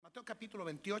capítulo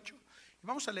 28. Y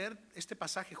vamos a leer este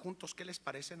pasaje juntos. ¿Qué les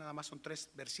parece? Nada más son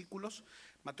 3 versículos.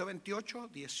 Mateo 28,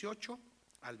 18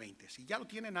 al 20. Si ya lo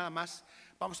tienen, nada más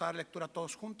vamos a dar lectura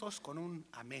todos juntos con un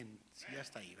amén. Si ya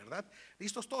está ahí, ¿verdad?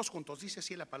 Listos todos juntos. Dice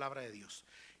así la palabra de Dios.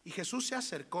 Y Jesús se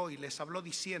acercó y les habló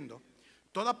diciendo: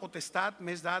 toda potestad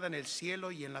me es dada en el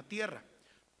cielo y en la tierra.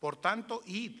 Por tanto,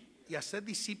 id y haced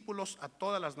discípulos a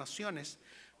todas las naciones,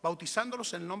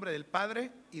 bautizándolos en el nombre del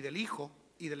Padre y del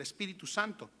Hijo y del Espíritu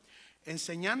Santo,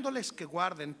 enseñándoles que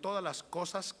guarden todas las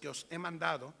cosas que os he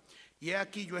mandado. Y he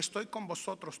aquí, yo estoy con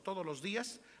vosotros todos los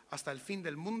días hasta el fin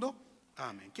del mundo.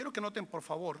 Amén. Quiero que noten, por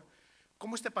favor,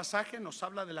 cómo este pasaje nos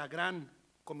habla de la gran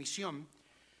comisión,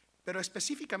 pero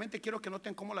específicamente quiero que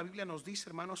noten cómo la Biblia nos dice,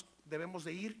 hermanos, debemos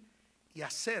de ir y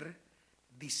hacer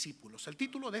discípulos. El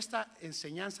título de esta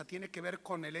enseñanza tiene que ver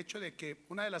con el hecho de que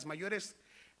una de las mayores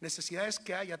necesidades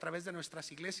que hay a través de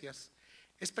nuestras iglesias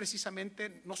es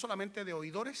precisamente no solamente de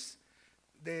oidores,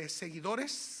 de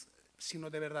seguidores,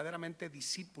 sino de verdaderamente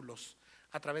discípulos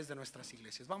a través de nuestras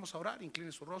iglesias. Vamos a orar,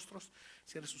 incline sus rostros,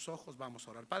 cierre sus ojos, vamos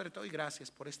a orar. Padre, te doy gracias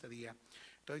por este día,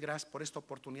 te doy gracias por esta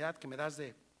oportunidad que me das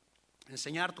de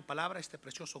enseñar tu palabra a este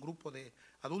precioso grupo de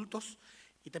adultos.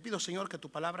 Y te pido, Señor, que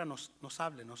tu palabra nos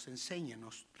hable, nos enseñe,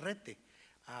 nos rete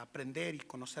a aprender y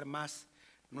conocer más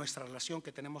nuestra relación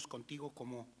que tenemos contigo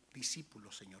como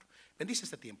discípulos, Señor. Bendice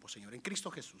este tiempo, Señor, en Cristo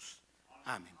Jesús.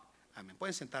 Amén. Amén.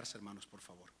 Pueden sentarse, hermanos, por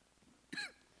favor.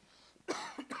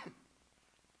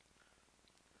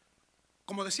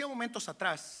 Como decía momentos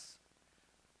atrás,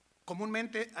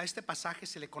 comúnmente a este pasaje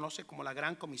se le conoce como la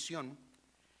Gran Comisión.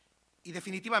 Y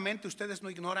definitivamente ustedes no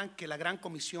ignoran que la Gran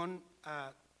Comisión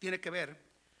tiene que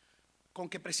ver con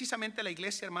que precisamente la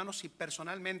iglesia, hermanos, y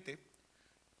personalmente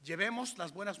llevemos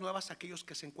las buenas nuevas a aquellos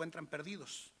que se encuentran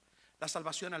perdidos, la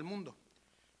salvación al mundo.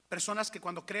 Personas que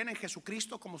cuando creen en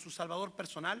Jesucristo como su Salvador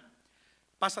personal,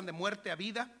 pasan de muerte a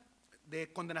vida,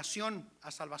 de condenación a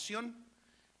salvación,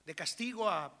 de castigo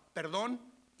a perdón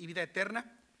y vida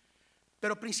eterna.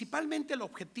 Pero principalmente el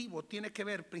objetivo tiene que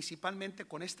ver principalmente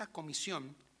con esta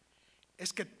comisión.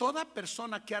 Es que toda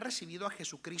persona que ha recibido a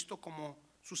Jesucristo como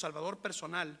su Salvador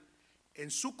personal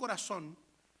en su corazón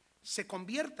se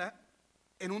convierta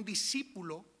en un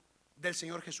discípulo del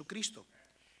Señor Jesucristo.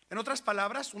 En otras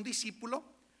palabras, un discípulo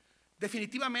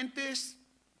definitivamente es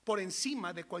por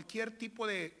encima de cualquier tipo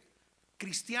de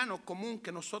cristiano común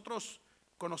que nosotros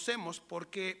conocemos,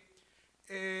 porque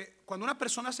cuando una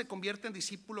persona se convierte en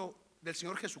discípulo del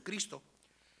Señor Jesucristo,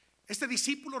 este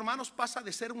discípulo, hermanos, pasa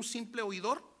de ser un simple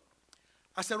oidor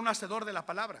a ser un hacedor de la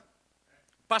palabra.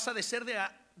 Pasa de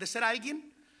ser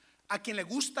alguien a quien le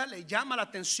gusta, le llama la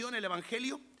atención el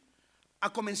evangelio,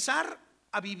 a comenzar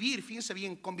a vivir, fíjense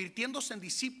bien, convirtiéndose en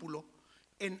discípulo,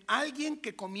 en alguien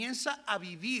que comienza a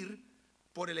vivir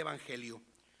por el evangelio.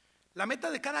 La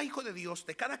meta de cada hijo de Dios,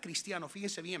 de cada cristiano,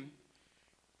 fíjense bien,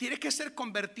 tiene que ser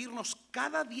convertirnos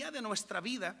cada día de nuestra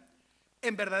vida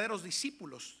en verdaderos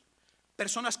discípulos,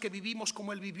 personas que vivimos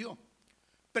como Él vivió,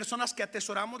 personas que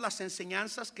atesoramos las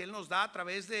enseñanzas que Él nos da a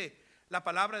través de la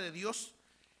palabra de Dios.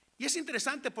 Y es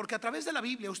interesante porque a través de la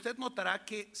Biblia usted notará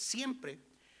que siempre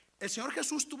el Señor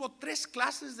Jesús tuvo 3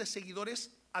 clases de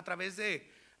seguidores a través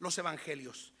de los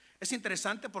evangelios. Es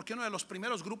interesante porque uno de los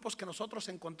primeros grupos que nosotros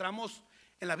encontramos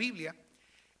en la Biblia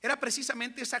era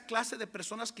precisamente esa clase de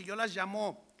personas que yo las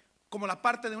llamo como la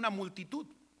parte de una multitud.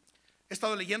 He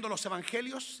estado leyendo los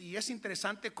evangelios y es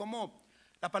interesante cómo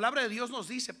la palabra de Dios nos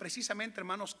dice precisamente,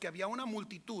 hermanos, que había una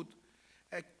multitud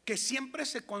que siempre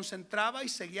se concentraba y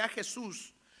seguía a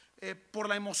Jesús por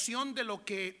la emoción de lo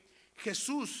que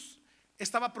Jesús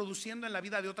estaba produciendo en la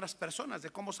vida de otras personas, de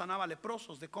cómo sanaba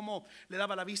leprosos, de cómo le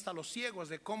daba la vista a los ciegos,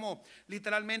 de cómo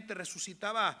literalmente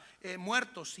resucitaba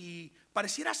muertos. Y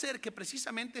pareciera ser que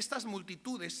precisamente estas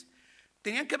multitudes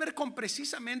tenían que ver con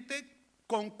precisamente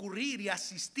concurrir y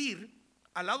asistir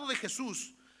al lado de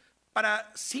Jesús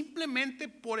para simplemente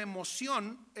por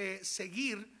emoción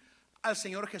seguir al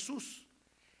Señor Jesús.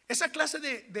 Esa clase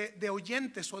de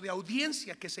oyentes o de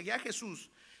audiencia que seguía a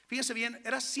Jesús, fíjense bien,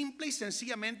 era simple y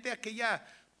sencillamente aquella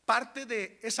parte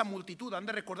de esa multitud. Han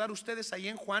de recordar ustedes ahí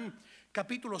en Juan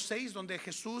capítulo 6, donde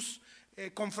Jesús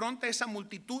confronta a esa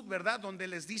multitud, ¿verdad? Donde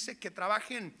les dice que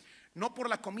trabajen no por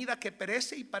la comida que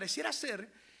perece, y pareciera ser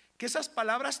que esas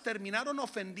palabras terminaron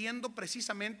ofendiendo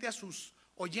precisamente a sus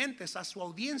oyentes, a su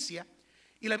audiencia.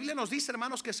 Y la Biblia nos dice,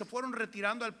 hermanos, que se fueron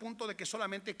retirando al punto de que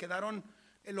solamente quedaron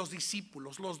los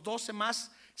discípulos, los 12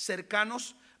 más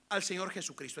cercanos al Señor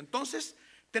Jesucristo. Entonces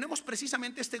tenemos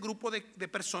precisamente este grupo de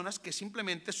personas que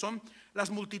simplemente son las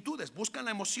multitudes. Buscan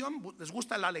la emoción, les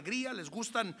gusta la alegría, les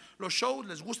gustan los shows,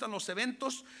 les gustan los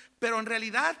eventos, pero en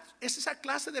realidad es esa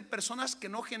clase de personas que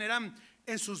no generan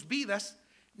en sus vidas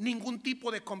ningún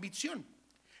tipo de convicción.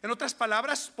 En otras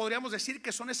palabras, podríamos decir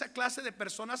que son esa clase de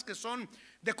personas que son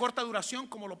de corta duración,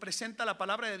 como lo presenta la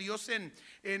palabra de Dios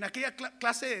en aquella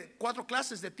clase, 4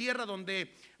 clases de tierra,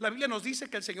 donde la Biblia nos dice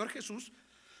que el Señor Jesús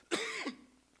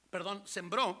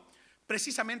sembró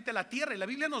precisamente la tierra. Y la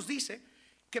Biblia nos dice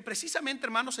que precisamente,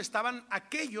 hermanos, estaban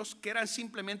aquellos que eran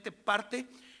simplemente parte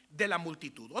de la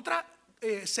multitud. Otro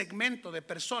segmento de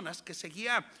personas que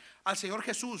seguía al Señor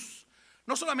Jesús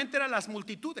no solamente eran las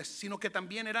multitudes, sino que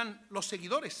también eran los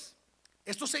seguidores.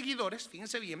 Estos seguidores,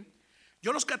 fíjense bien,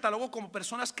 yo los catalogo como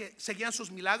personas que seguían sus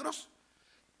milagros,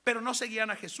 pero no seguían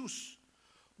a Jesús.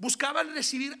 Buscaban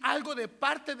recibir algo de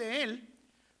parte de Él,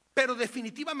 pero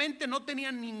definitivamente no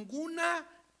tenían ninguna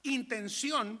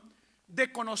intención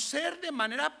de conocer de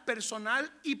manera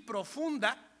personal y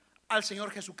profunda al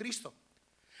Señor Jesucristo.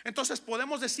 Entonces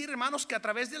podemos decir, hermanos, que a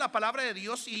través de la palabra de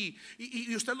Dios, y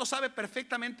usted lo sabe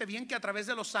perfectamente bien, que a través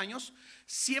de los años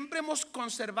siempre hemos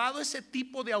conservado ese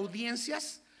tipo de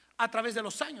audiencias a través de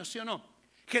los años, ¿sí o no?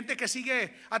 Gente que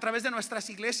sigue a través de nuestras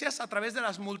iglesias, a través de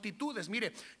las multitudes.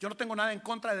 Mire, yo no tengo nada en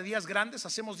contra de días grandes,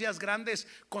 hacemos días grandes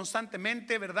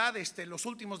constantemente, ¿verdad? Los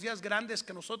últimos días grandes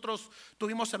que nosotros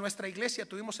tuvimos en nuestra iglesia,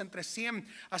 tuvimos entre 100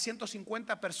 a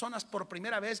 150 personas por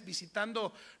primera vez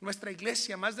visitando nuestra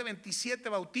iglesia, más de 27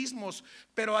 bautismos.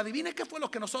 Pero adivine qué fue lo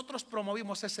que nosotros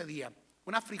promovimos ese día.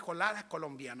 Una frijolada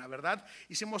colombiana, ¿verdad?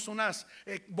 Hicimos unas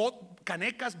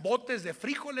canecas, botes de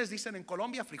frijoles, dicen en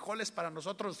Colombia, frijoles para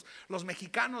nosotros los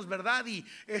mexicanos, ¿verdad? Y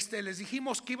les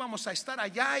dijimos que íbamos a estar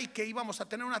allá y que íbamos a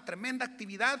tener una tremenda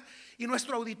actividad. Y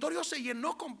nuestro auditorio se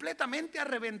llenó completamente a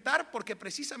reventar, porque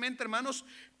precisamente, hermanos,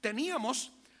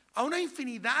 teníamos a una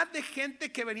infinidad de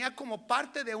gente que venía como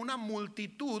parte de una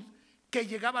multitud que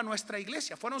llegaba a nuestra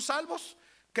iglesia. ¿Fueron salvos?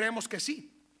 Creemos que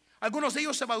sí. Algunos de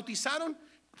ellos se bautizaron.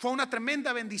 Fue una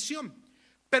tremenda bendición.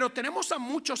 Pero tenemos a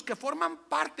muchos que forman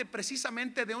parte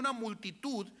precisamente de una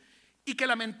multitud y que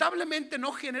lamentablemente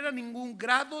no generan ningún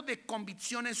grado de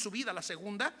convicción en su vida. La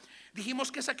segunda,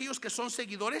 dijimos que es aquellos que son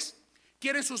seguidores,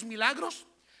 quieren sus milagros,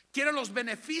 quieren los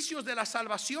beneficios de la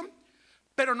salvación,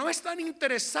 pero no están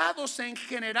interesados en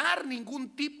generar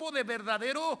ningún tipo de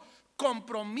verdadero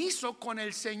compromiso con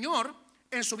el Señor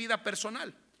en su vida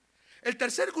personal. El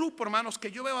tercer grupo, hermanos,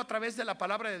 que yo veo a través de la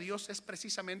palabra de Dios es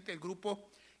precisamente el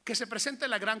grupo que se presenta en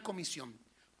la gran comisión.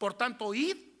 Por tanto,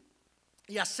 id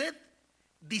y haced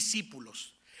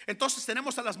discípulos. Entonces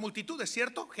tenemos a las multitudes,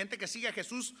 ¿cierto? Gente que sigue a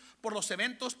Jesús por los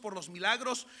eventos, por los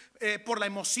milagros, por la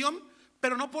emoción,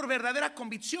 pero no por verdadera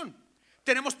convicción.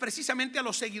 Tenemos precisamente a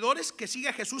los seguidores que sigue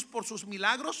a Jesús por sus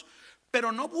milagros,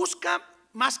 pero no busca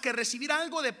más que recibir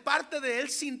algo de parte de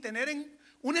Él sin tener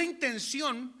una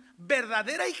intención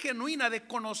verdadera y genuina de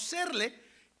conocerle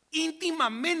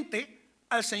íntimamente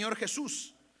al Señor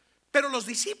Jesús. Pero los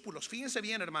discípulos, fíjense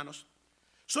bien, hermanos,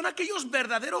 son aquellos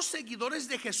verdaderos seguidores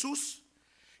de Jesús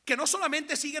que no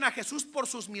solamente siguen a Jesús por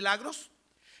sus milagros,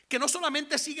 que no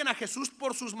solamente siguen a Jesús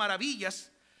por sus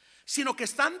maravillas, sino que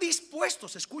están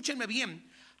dispuestos, escúchenme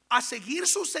bien, a seguir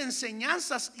sus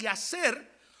enseñanzas y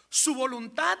hacer su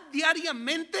voluntad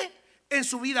diariamente en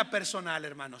su vida personal,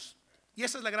 hermanos. Y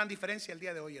esa es la gran diferencia el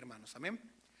día de hoy, hermanos. Amén.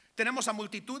 Tenemos a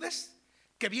multitudes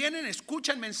que vienen,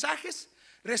 escuchan mensajes,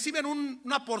 reciben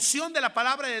una porción de la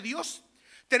palabra de Dios.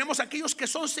 Tenemos aquellos que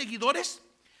son seguidores,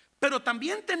 pero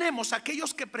también tenemos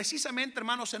aquellos que precisamente,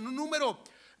 hermanos, en un número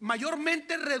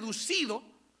mayormente reducido,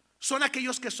 son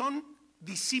aquellos que son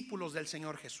discípulos del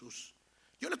Señor Jesús.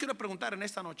 Yo le quiero preguntar en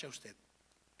esta noche a usted,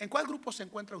 ¿en cuál grupo se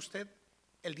encuentra usted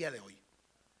el día de hoy?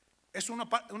 ¿Es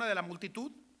una de la multitud?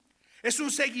 ¿Es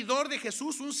un seguidor de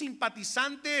Jesús, un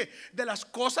simpatizante de las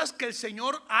cosas que el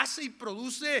Señor hace y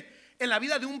produce en la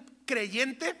vida de un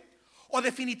creyente? ¿O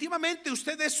definitivamente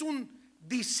usted es un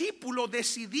discípulo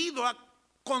decidido a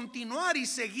continuar y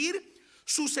seguir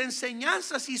sus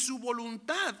enseñanzas y su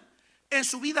voluntad en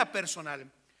su vida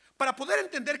personal? Para poder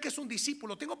entender que es un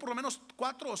discípulo, tengo por lo menos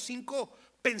 4 o 5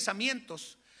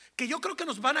 pensamientos que yo creo que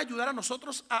nos van a ayudar a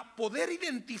nosotros a poder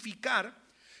identificar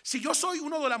si yo soy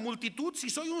uno de la multitud, si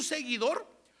soy un seguidor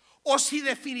o si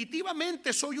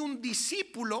definitivamente soy un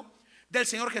discípulo del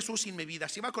Señor Jesús en mi vida.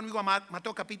 Si va conmigo a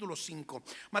Mateo capítulo 5.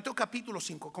 Mateo capítulo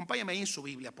 5, acompáñame ahí en su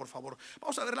Biblia, por favor.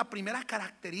 Vamos a ver la primera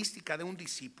característica de un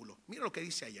discípulo. Mira lo que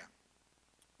dice allá.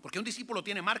 Porque un discípulo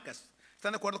tiene marcas.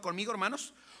 ¿Están de acuerdo conmigo,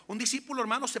 hermanos? Un discípulo,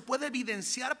 hermanos, se puede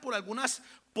evidenciar por algunas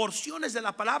porciones de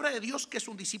la palabra de Dios que es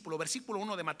un discípulo. Versículo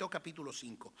 1 de Mateo capítulo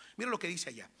 5. Mira lo que dice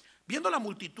allá. Viendo la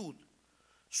multitud,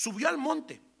 subió al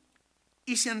monte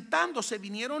y sentándose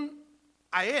vinieron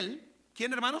a él,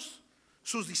 ¿quién, hermanos?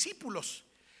 Sus discípulos.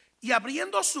 Y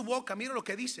abriendo su boca, mira lo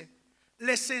que dice,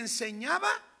 les enseñaba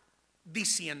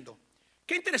diciendo.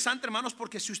 Qué interesante, hermanos,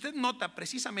 porque si usted nota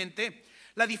precisamente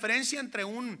la diferencia entre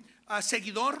un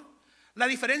seguidor, la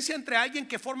diferencia entre alguien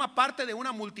que forma parte de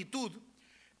una multitud,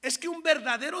 es que un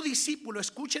verdadero discípulo,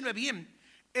 escúchenme bien,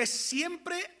 es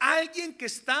siempre alguien que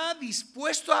está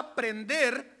dispuesto a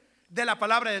aprender de la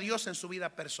palabra de Dios en su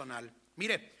vida personal.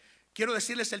 Mire, quiero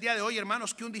decirles el día de hoy,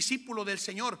 hermanos, que un discípulo del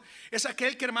Señor es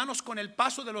aquel que, hermanos, con el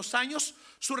paso de los años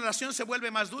su relación se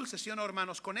vuelve más dulce, ¿sí o no,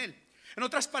 hermanos? Con él, en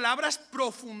otras palabras,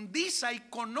 profundiza y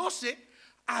conoce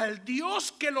al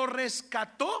Dios que lo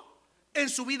rescató en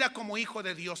su vida como hijo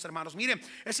de Dios, hermanos. Miren,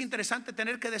 es interesante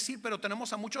tener que decir, pero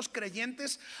tenemos a muchos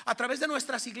creyentes a través de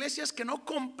nuestras iglesias que no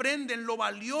comprenden lo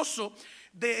valioso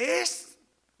de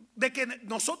que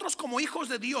nosotros como hijos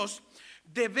de Dios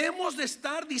debemos de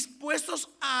estar dispuestos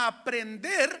a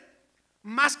aprender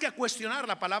más que a cuestionar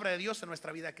la palabra de Dios en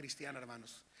nuestra vida cristiana,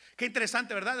 hermanos. Qué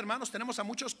interesante, ¿verdad, hermanos? Tenemos a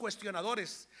muchos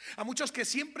cuestionadores, a muchos que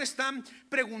siempre están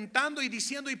preguntando y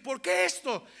diciendo, ¿y por qué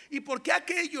esto? ¿Y por qué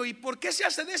aquello? ¿Y por qué se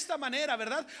hace de esta manera,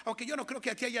 verdad? Aunque yo no creo que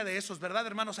aquí haya de esos, ¿verdad,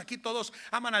 hermanos? Aquí todos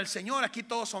aman al Señor, aquí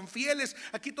todos son fieles,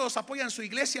 aquí todos apoyan su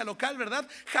iglesia local, ¿verdad?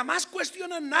 Jamás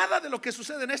cuestionan nada de lo que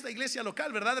sucede en esta iglesia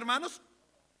local, ¿verdad, hermanos?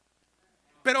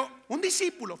 Pero un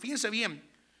discípulo, fíjense bien,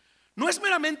 no es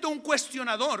meramente un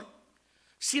cuestionador,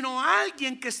 sino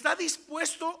alguien que está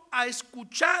dispuesto a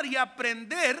escuchar y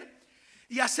aprender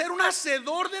y a ser un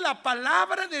hacedor de la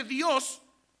palabra de Dios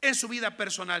en su vida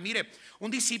personal. Mire,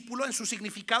 un discípulo en su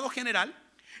significado general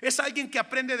es alguien que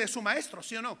aprende de su maestro,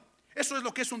 ¿sí o no? Eso es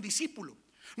lo que es un discípulo.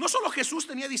 No solo Jesús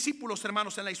tenía discípulos,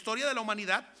 hermanos, en la historia de la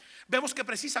humanidad. Vemos que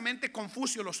precisamente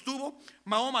Confucio los tuvo,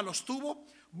 Mahoma los tuvo,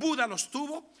 Buda los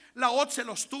tuvo, Lao Tse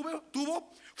los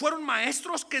tuvo. Fueron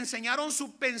maestros que enseñaron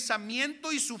su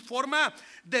pensamiento y su forma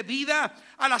de vida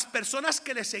a las personas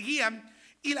que le seguían.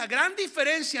 Y la gran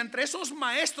diferencia entre esos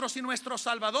maestros y nuestro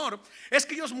Salvador es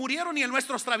que ellos murieron y el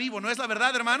nuestro está vivo, ¿no es la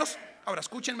verdad, hermanos? Ahora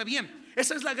escúchenme bien,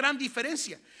 esa es la gran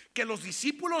diferencia, que los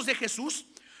discípulos de Jesús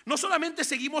no solamente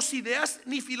seguimos ideas,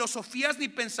 ni filosofías, ni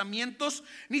pensamientos,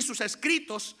 ni sus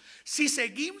escritos,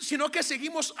 sino que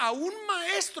seguimos a un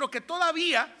maestro que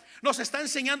todavía nos está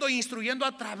enseñando e instruyendo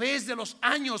a través de los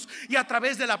años y a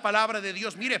través de la palabra de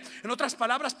Dios. Mire, en otras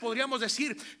palabras podríamos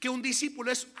decir que un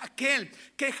discípulo es aquel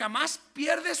que jamás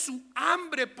pierde su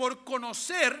hambre por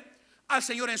conocer al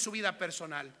Señor en su vida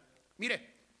personal.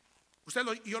 Mire, usted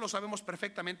y yo lo sabemos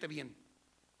perfectamente bien,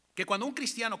 que cuando un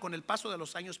cristiano con el paso de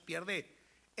los años pierde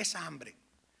esa hambre,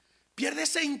 pierde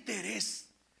ese interés,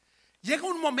 llega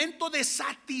un momento de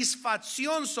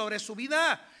satisfacción sobre su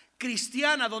vida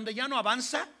cristiana donde ya no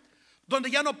avanza, donde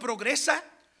ya no progresa,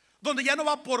 donde ya no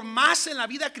va por más en la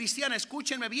vida cristiana.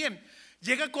 Escúchenme bien,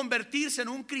 llega a convertirse en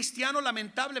un cristiano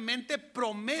lamentablemente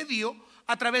promedio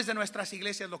a través de nuestras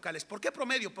iglesias locales. ¿Por qué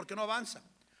promedio? Porque no avanza,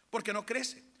 porque no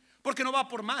crece, porque no va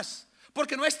por más,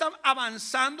 porque no está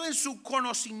avanzando en su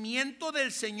conocimiento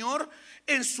del Señor,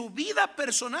 en su vida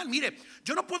personal. Mire,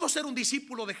 yo no puedo ser un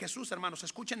discípulo de Jesús, hermanos,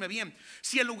 escúchenme bien,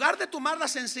 si en lugar de tomar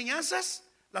las enseñanzas,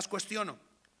 las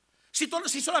cuestiono.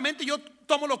 Si solamente yo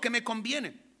tomo lo que me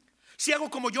conviene, si hago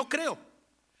como yo creo,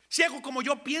 si hago como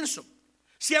yo pienso,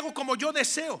 si hago como yo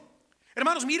deseo.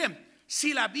 Hermanos, miren,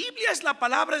 si la Biblia es la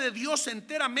palabra de Dios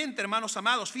enteramente, hermanos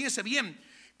amados, fíjense bien,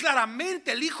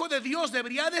 claramente el Hijo de Dios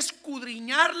debería de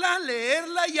escudriñarla,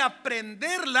 leerla y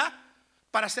aprenderla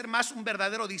para ser más un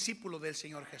verdadero discípulo del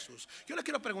Señor Jesús. Yo le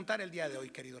quiero preguntar el día de hoy,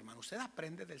 querido hermano, ¿usted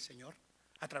aprende del Señor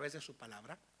a través de su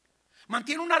palabra?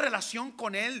 ¿Mantiene una relación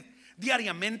con Él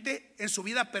diariamente en su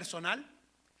vida personal?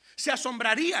 Se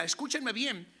asombraría, escúchenme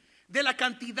bien, de la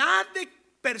cantidad de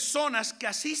personas que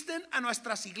asisten a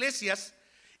nuestras iglesias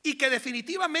y que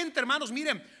definitivamente, hermanos,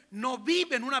 miren, no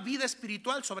viven una vida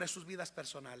espiritual sobre sus vidas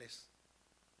personales.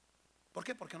 ¿Por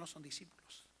qué? Porque no son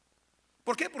discípulos.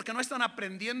 ¿Por qué? Porque no están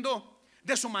aprendiendo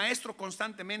de su maestro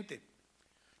constantemente.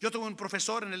 Yo tuve un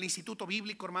profesor en el Instituto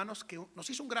Bíblico, hermanos, que nos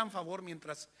hizo un gran favor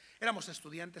mientras éramos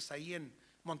estudiantes ahí en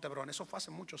Montebrón. Eso fue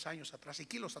hace muchos años atrás y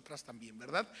kilos atrás también,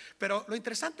 ¿verdad? Pero lo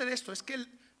interesante de esto es que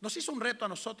él nos hizo un reto a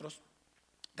nosotros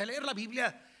de leer la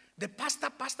Biblia de pasta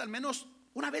a pasta, al menos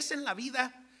una vez en la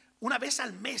vida, una vez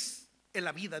al mes en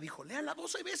la vida. Dijo, léanla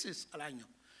 12 veces al año,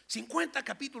 50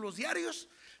 capítulos diarios,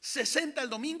 60 el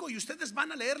domingo, y ustedes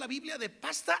van a leer la Biblia de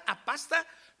pasta a pasta,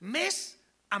 mes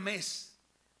a mes.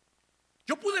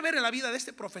 Yo pude ver en la vida de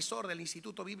este profesor del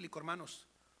Instituto Bíblico, hermanos,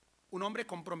 un hombre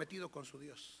comprometido con su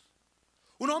Dios.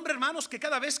 Un hombre, hermanos, que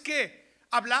cada vez que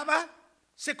hablaba,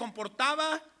 se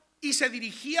comportaba y se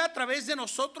dirigía a través de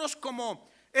nosotros como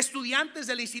estudiantes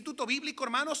del instituto bíblico,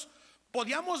 hermanos,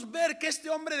 podíamos ver que este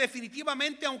hombre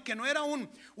definitivamente, aunque no era un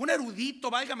erudito,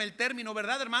 válgame el término,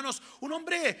 ¿verdad, hermanos? Un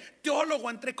hombre teólogo,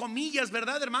 entre comillas,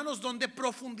 ¿verdad, hermanos? Donde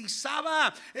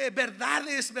profundizaba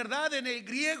verdades, ¿verdad? En el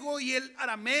griego y el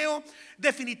arameo.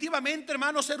 Definitivamente,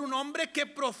 hermanos, era un hombre que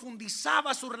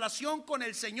profundizaba su relación con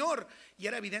el Señor. Y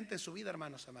era evidente en su vida,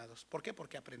 hermanos amados. ¿Por qué?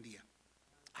 Porque aprendía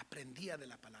de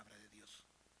la palabra de Dios.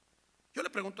 Yo le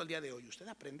pregunto el día de hoy, ¿usted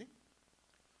aprende?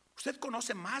 ¿Usted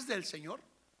conoce más del Señor?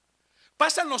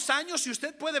 Pasan los años y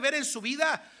usted puede ver en su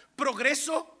vida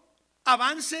progreso,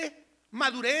 avance,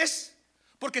 madurez.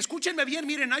 Porque escúchenme bien,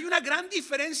 miren, hay una gran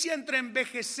diferencia entre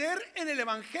envejecer en el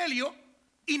evangelio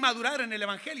y madurar en el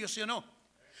evangelio, ¿sí o no?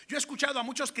 Yo he escuchado a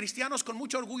muchos cristianos con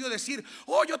mucho orgullo decir: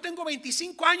 oh, yo tengo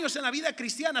 25 años en la vida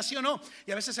cristiana, ¿sí o no?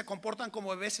 Y a veces se comportan como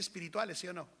bebés espirituales, ¿sí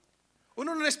o no?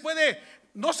 Uno no les puede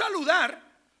no saludar,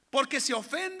 porque se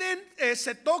ofenden,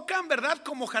 se tocan, ¿verdad?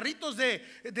 Como jarritos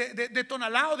de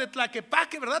Tonalá o de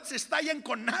Tlaquepaque, ¿verdad? Se estallan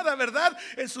con nada, ¿verdad?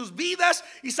 En sus vidas.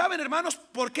 Y saben, hermanos,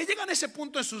 ¿por qué llegan a ese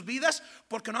punto en sus vidas?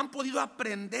 Porque no han podido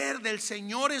aprender del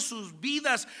Señor en sus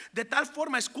vidas. De tal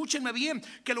forma, escúchenme bien,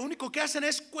 que lo único que hacen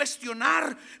es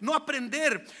cuestionar, no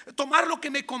aprender, tomar lo que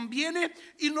me conviene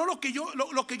y no lo que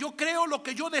yo creo, lo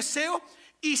que yo deseo.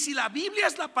 Y si la Biblia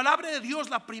es la palabra de Dios,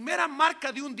 la primera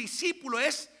marca de un discípulo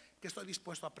es que estoy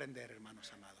dispuesto a aprender,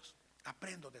 hermanos amados.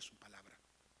 Aprendo de su palabra,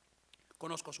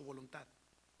 conozco su voluntad,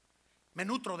 me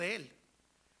nutro de él,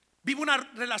 vivo una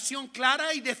relación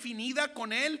clara y definida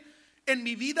con él en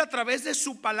mi vida a través de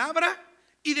su palabra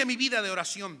y de mi vida de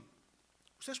oración.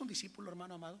 ¿Usted es un discípulo,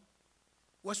 hermano amado?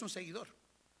 ¿O es un seguidor?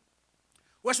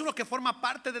 ¿O es uno que forma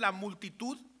parte de la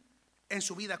multitud en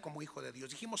su vida como hijo de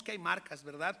Dios? Dijimos que hay marcas,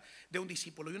 ¿verdad?, de un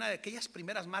discípulo, y una de aquellas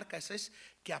primeras marcas es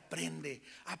que aprende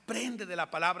de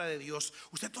la palabra de Dios.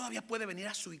 Usted todavía puede venir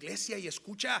a su iglesia y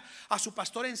escucha a su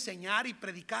pastor enseñar y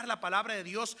predicar la palabra de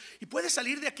Dios, y puede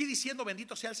salir de aquí diciendo: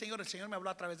 bendito sea el Señor me habló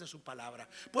a través de su palabra.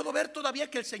 Puedo ver todavía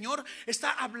que el Señor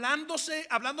está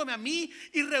hablándome a mí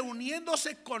y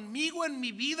reuniéndose conmigo en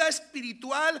mi vida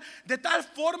espiritual, de tal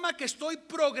forma que estoy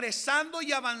progresando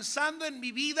y avanzando en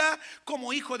mi vida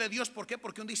como hijo de Dios. ¿Por qué?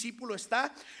 Porque un discípulo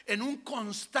está en un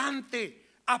constante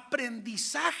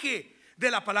aprendizaje de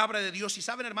la palabra de Dios. Y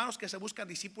saben, hermanos, que se buscan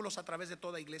discípulos a través de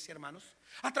toda iglesia, hermanos.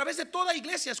 A través de toda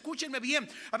iglesia, escúchenme bien.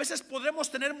 A veces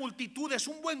podremos tener multitudes,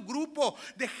 un buen grupo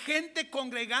de gente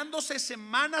congregándose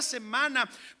semana a semana,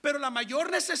 pero la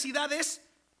mayor necesidad es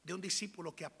de un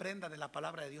discípulo que aprenda de la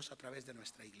palabra de Dios a través de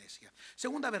nuestra iglesia.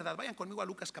 Segunda verdad, vayan conmigo a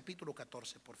Lucas capítulo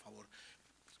 14, por favor.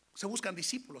 Se buscan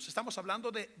discípulos, estamos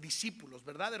hablando de discípulos,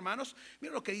 ¿verdad, hermanos?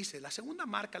 Miren lo que dice, la segunda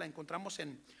marca la encontramos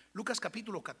en Lucas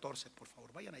capítulo 14, por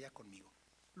favor, vayan allá conmigo.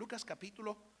 Lucas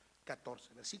capítulo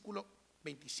 14, versículo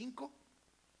 25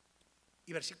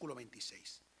 y versículo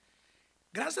 26.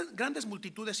 Grandes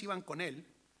multitudes iban con él,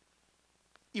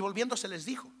 y volviéndose les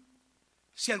dijo: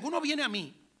 si alguno viene a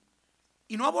mí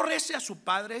y no aborrece a su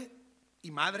padre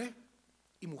y madre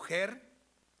y mujer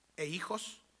e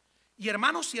hijos y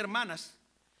hermanos y hermanas,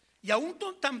 y aún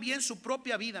también su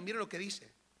propia vida, mire lo que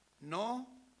dice, no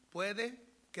puede,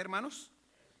 ¿qué, hermanos?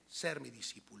 Ser mi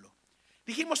discípulo.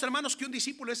 Dijimos, hermanos, que un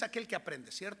discípulo es aquel que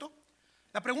aprende, ¿cierto?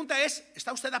 La pregunta es: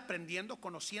 ¿está usted aprendiendo,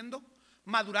 conociendo,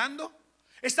 madurando?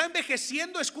 ¿Está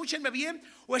envejeciendo, escúchenme bien,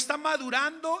 o está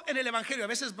madurando en el evangelio? A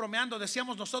veces bromeando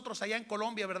decíamos nosotros allá en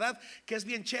Colombia, ¿verdad?, que es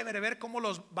bien chévere ver cómo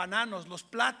los bananos, los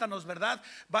plátanos, ¿verdad?,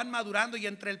 van madurando, y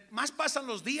entre más pasan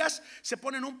los días se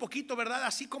ponen un poquito, ¿verdad?,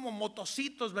 así como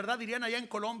motocitos, ¿verdad?, dirían allá en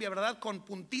Colombia, ¿verdad?, con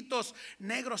puntitos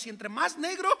negros, y entre más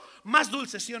negro, más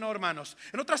dulce, ¿sí o no, hermanos?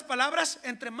 En otras palabras,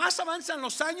 entre más avanzan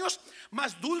los años,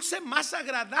 más dulce, más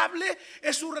agradable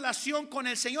es su relación con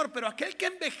el Señor. Pero aquel que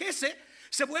envejece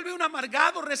se vuelve un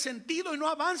amargado, resentido, y no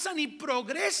avanza ni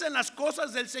progresa en las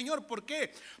cosas del Señor. ¿Por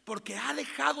qué? Porque ha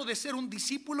dejado de ser un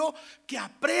discípulo que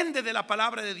aprende de la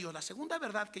palabra de Dios. La segunda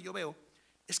verdad que yo veo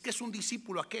es que es un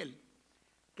discípulo aquel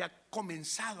que ha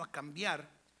comenzado a cambiar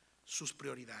sus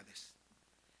prioridades.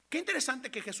 Qué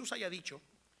interesante que Jesús haya dicho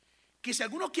que si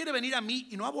alguno quiere venir a mí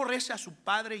y no aborrece a su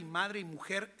padre y madre y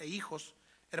mujer e hijos,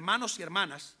 hermanos y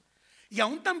hermanas, y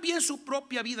aún también su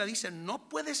propia vida, dice, no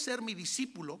puede ser mi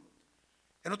discípulo.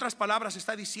 En otras palabras,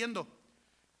 está diciendo: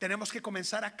 tenemos que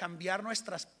comenzar a cambiar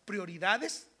nuestras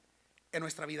prioridades en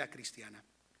nuestra vida cristiana.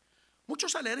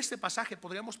 Muchos, al leer este pasaje,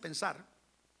 podríamos pensar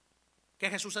que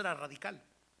Jesús era radical,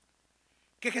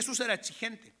 que Jesús era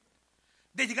exigente,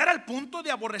 de llegar al punto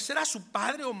de aborrecer a su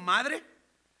padre o madre.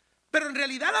 Pero en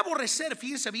realidad aborrecer,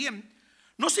 fíjense bien,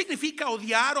 no significa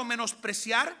odiar o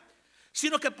menospreciar,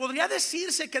 sino que podría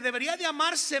decirse que debería de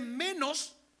amarse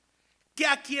menos que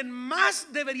a quien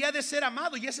más debería de ser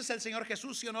amado, y ese es el Señor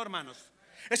Jesús, ¿sí o no, hermanos?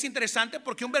 Es interesante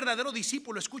porque un verdadero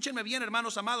discípulo, escúchenme bien,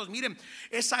 hermanos amados, miren,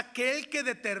 es aquel que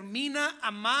determina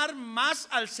amar más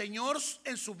al Señor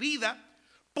en su vida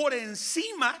por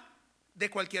encima de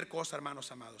cualquier cosa,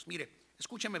 hermanos amados. Mire,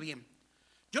 escúchenme bien,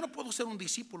 yo no puedo ser un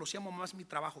discípulo si amo más mi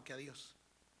trabajo que a Dios.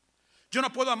 Yo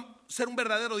no puedo ser un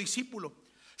verdadero discípulo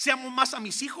si amo más a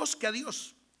mis hijos que a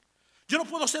Dios. Yo no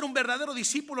puedo ser un verdadero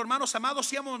discípulo, hermanos amados,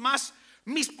 si amo más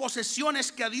mis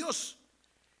posesiones que a Dios.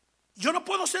 Yo no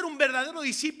puedo ser un verdadero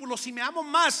discípulo si me amo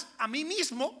más a mí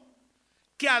mismo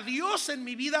que a Dios en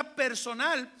mi vida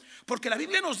personal. Porque la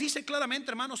Biblia nos dice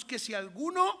claramente, hermanos, que si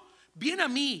alguno viene a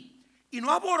mí y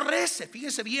no aborrece,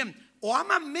 fíjense bien, o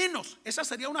ama menos, esa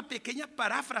sería una pequeña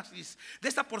paráfrasis de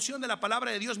esta porción de la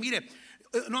palabra de Dios. Mire,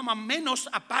 no ama menos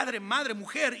a padre, madre,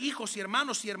 mujer, hijos y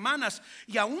hermanos y hermanas,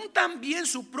 y aún también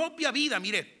su propia vida,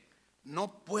 mire,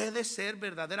 no puede ser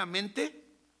verdaderamente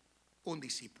un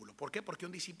discípulo. ¿Por qué? Porque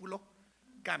un discípulo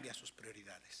cambia sus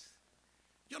prioridades.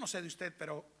 Yo no sé de usted,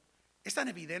 pero es tan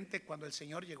evidente cuando el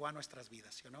Señor llegó a nuestras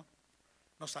vidas, ¿sí o no?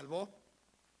 Nos salvó,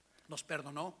 nos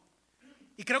perdonó,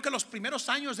 y creo que los primeros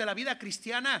años de la vida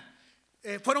cristiana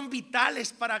fueron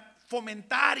vitales para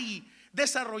fomentar y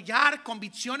desarrollar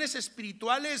convicciones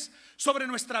espirituales sobre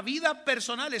nuestra vida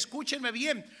personal. Escúchenme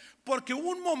bien, porque hubo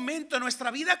un momento en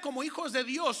nuestra vida como hijos de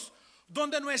Dios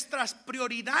donde nuestras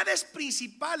prioridades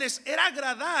principales era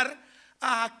agradar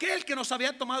a aquel que nos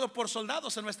había tomado por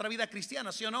soldados en nuestra vida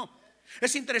cristiana, ¿sí o no?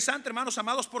 Es interesante, hermanos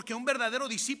amados, porque un verdadero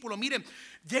discípulo, miren,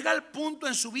 llega al punto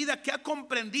en su vida que ha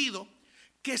comprendido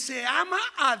que se ama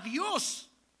a Dios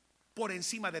por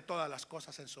encima de todas las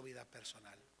cosas en su vida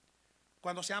personal.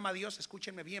 Cuando se ama a Dios,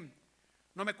 escúchenme bien,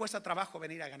 no me cuesta trabajo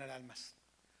venir a ganar almas.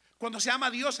 Cuando se ama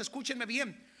a Dios, escúchenme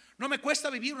bien, no me cuesta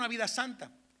vivir una vida santa.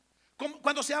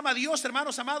 Cuando se ama a Dios,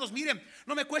 hermanos amados, miren,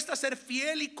 no me cuesta ser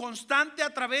fiel y constante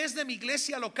a través de mi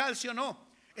iglesia local, ¿sí o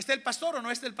no? ¿Está el pastor o no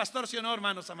está el pastor, sí o no,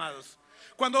 hermanos amados?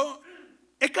 Cuando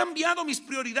he cambiado mis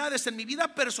prioridades en mi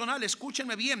vida personal,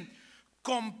 escúchenme bien,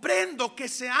 comprendo que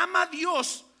se ama a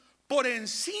Dios por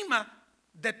encima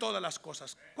de todas las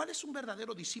cosas. ¿Cuál es un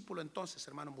verdadero discípulo entonces,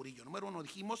 hermano Murillo? Número uno,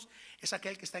 dijimos, es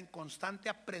aquel que está en constante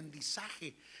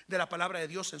aprendizaje de la palabra de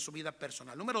Dios en su vida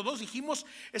personal. Número dos, dijimos,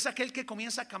 es aquel que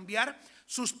comienza a cambiar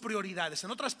sus prioridades. En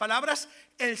otras palabras,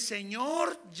 el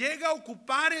Señor llega a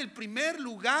ocupar el primer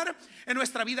lugar en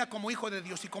nuestra vida como hijo de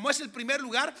Dios. Y como es el primer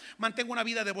lugar, mantengo una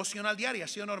vida devocional diaria,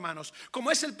 ¿sí o no, hermanos?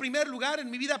 Como es el primer lugar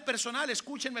en mi vida personal,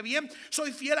 escúchenme bien,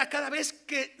 soy fiel a cada vez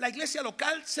que la iglesia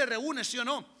local se reúne, ¿sí o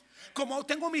no? Como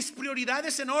tengo mis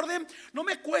prioridades en orden, no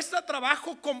me cuesta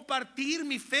trabajo compartir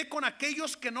mi fe con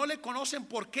aquellos que no le conocen.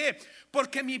 ¿Por qué?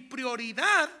 Porque mi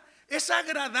prioridad es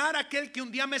agradar a aquel que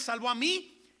un día me salvó a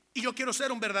mí, y yo quiero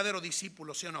ser un verdadero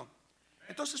discípulo, ¿sí o no?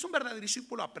 Entonces un verdadero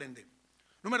discípulo aprende.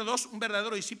 Número dos, un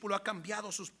verdadero discípulo ha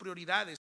cambiado sus prioridades.